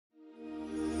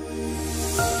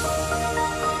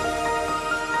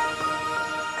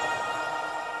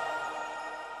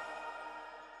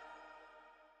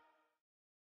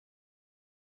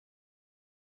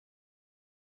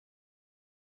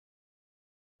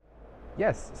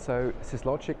Yes, so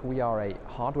Syslogic, we are a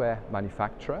hardware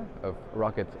manufacturer of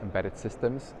rugged embedded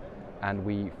systems, and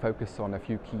we focus on a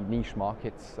few key niche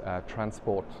markets,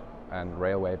 transport and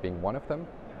railway being one of them.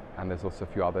 And there's also a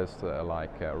few others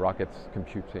like rugged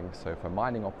computing, so for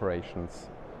mining operations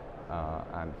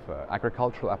and for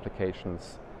agricultural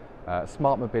applications,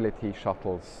 smart mobility,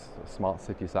 shuttles, smart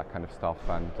cities, that kind of stuff,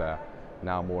 and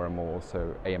now more and more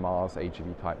also AMRs,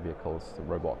 AGV type vehicles,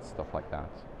 robots, stuff like that.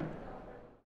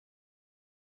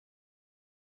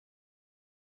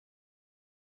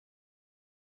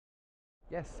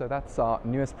 Yes, so that's our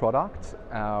newest product.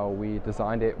 We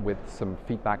designed it with some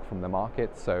feedback from the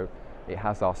market. So it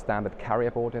has our standard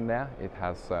carrier board in there. It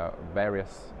has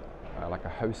various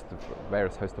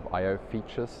various host of I/O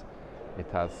features. It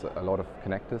has a lot of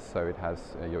connectors. So it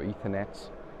has your Ethernet.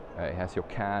 It has your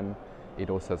CAN. It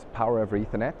also has power over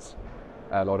Ethernet.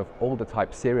 A lot of older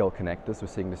type serial connectors. We're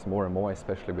seeing this more and more,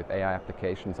 especially with AI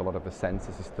applications. A lot of the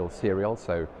sensors are still serial.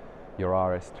 So your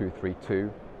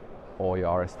RS-232. Or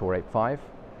your RS-485,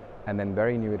 and then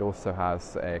very new, it also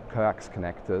has coax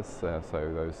connectors, so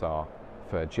those are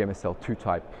for GMSL2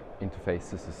 type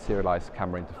interfaces, a serialized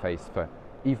camera interface for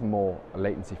even more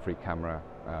latency-free camera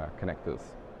connectors.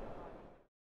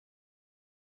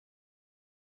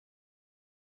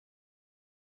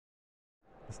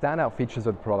 The standout features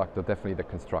of the product are definitely the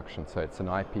construction, so it's an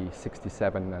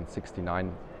IP67 and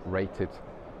 69 rated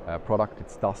product.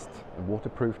 It's dust and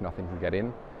waterproof, nothing can get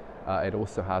in. It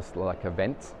also has like a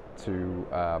vent to,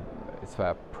 it's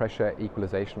a pressure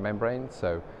equalization membrane,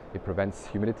 so it prevents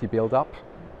humidity buildup.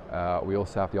 We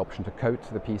also have the option to coat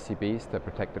the PCBs to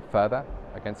protect it further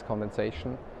against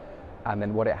condensation. And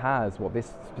then what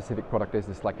this specific product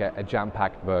is like a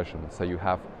jam-packed version. So you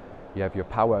have your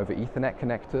power over Ethernet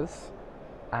connectors,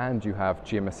 and you have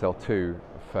GMSL2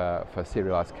 for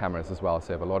serialized cameras as well.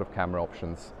 So you have a lot of camera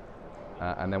options.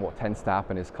 And then what tends to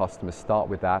happen is customers start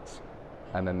with that,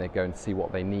 and then they go and see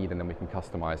what they need, and then we can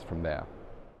customize from there.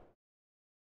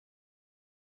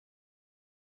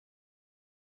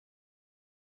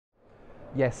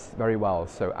 Yes, very well.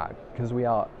 So because we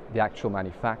are the actual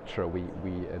manufacturer, we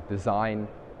design,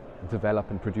 develop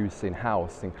and produce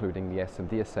in-house, including the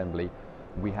SMD assembly.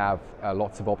 We have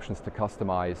lots of options to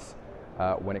customize.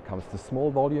 When it comes to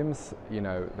small volumes,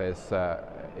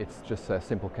 it's just a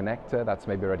simple connector that's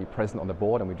maybe already present on the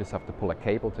board, and we just have to pull a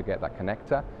cable to get that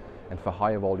connector. And for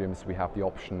higher volumes, we have the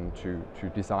option to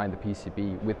design the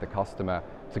PCB with the customer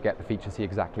to get the features he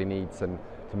exactly needs, and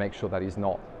to make sure that he's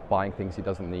not buying things he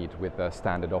doesn't need with a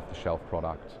standard off-the-shelf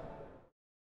product.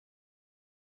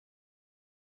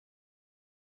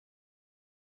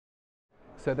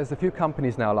 So there's a few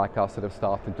companies now like us that have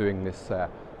started doing these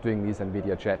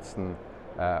NVIDIA Jetson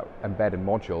embedded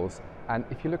modules. And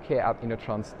if you look here at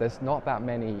InnoTrans, there's not that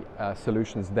many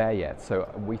solutions there yet. So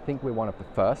we think we're one of the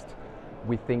first.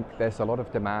 We think there's a lot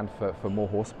of demand for more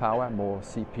horsepower, more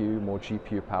CPU, more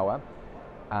GPU power.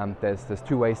 And there's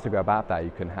two ways to go about that.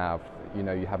 You can have,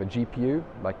 you have a GPU,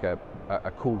 like a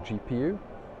cool GPU,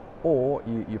 or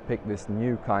you pick this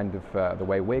new kind of, the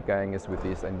way we're going is with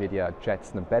these NVIDIA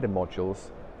Jetson embedded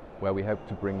modules, where we hope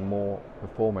to bring more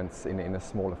performance in a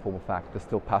smaller form factor,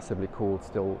 still passively cooled,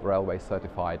 still railway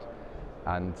certified.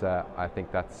 And I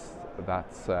think that's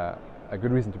a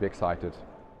good reason to be excited.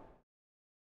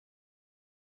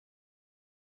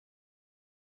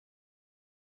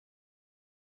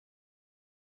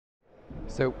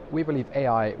 So we believe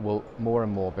AI will more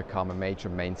and more become a major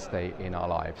mainstay in our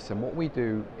lives. And what we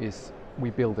do is we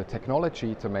build a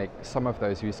technology to make some of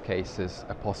those use cases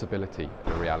a possibility,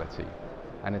 a reality.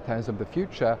 And in terms of the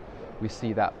future, we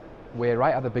see that we're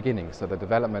right at the beginning. So the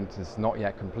development is not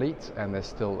yet complete, and there's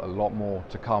still a lot more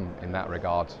to come in that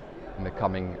regard in the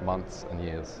coming months and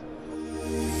years.